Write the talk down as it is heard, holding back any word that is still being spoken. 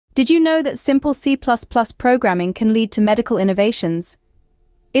Did you know that simple C++ programming can lead to medical innovations?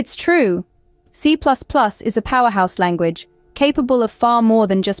 It's true. C++ is a powerhouse language, capable of far more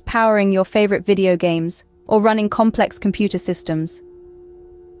than just powering your favorite video games or running complex computer systems.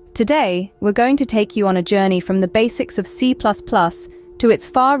 Today, we're going to take you on a journey from the basics of C++ to its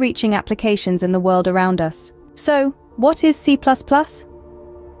far-reaching applications in the world around us. So, what is C++?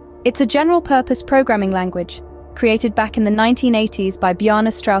 It's a general-purpose programming language, created back in the 1980s by Bjarne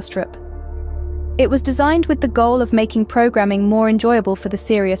Stroustrup. It was designed with the goal of making programming more enjoyable for the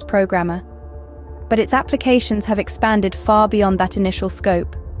serious programmer. But its applications have expanded far beyond that initial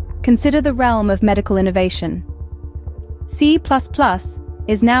scope. Consider the realm of medical innovation. C++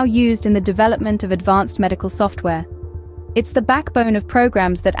 is now used in the development of advanced medical software. It's the backbone of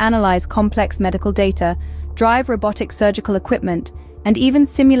programs that analyze complex medical data, drive robotic surgical equipment, and even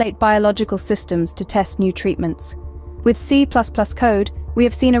simulate biological systems to test new treatments. With C++ code, we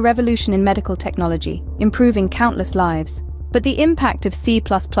have seen a revolution in medical technology, improving countless lives. But the impact of C++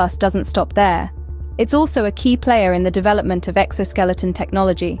 doesn't stop there. It's also a key player in the development of exoskeleton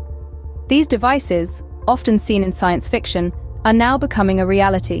technology. These devices, often seen in science fiction, are now becoming a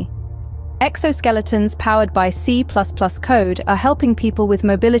reality. Exoskeletons powered by C++ code are helping people with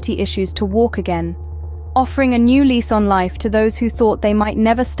mobility issues to walk again, offering a new lease on life to those who thought they might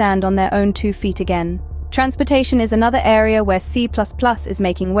never stand on their own 2 feet again. Transportation is another area where C++ is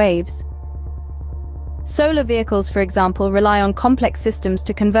making waves. Solar vehicles, for example, rely on complex systems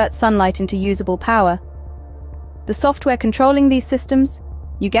to convert sunlight into usable power. The software controlling these systems,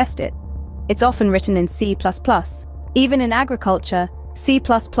 you guessed it, it's often written in C++. Even in agriculture, C++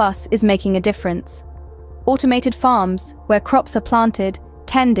 is making a difference. Automated farms, where crops are planted,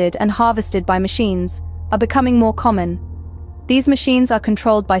 tended, and harvested by machines, are becoming more common. These machines are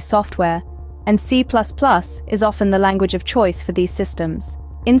controlled by software, and C++ is often the language of choice for these systems.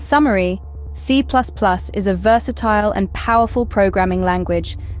 In summary, C++ is a versatile and powerful programming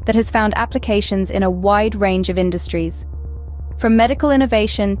language that has found applications in a wide range of industries. From medical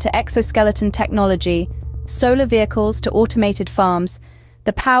innovation to exoskeleton technology, solar vehicles to automated farms,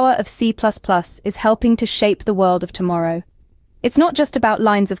 the power of C++ is helping to shape the world of tomorrow. It's not just about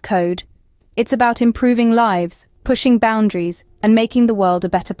lines of code. It's about improving lives, pushing boundaries, and making the world a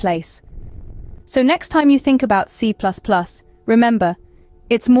better place. So next time you think about C++, remember,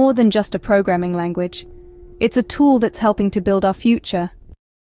 it's more than just a programming language. It's a tool that's helping to build our future.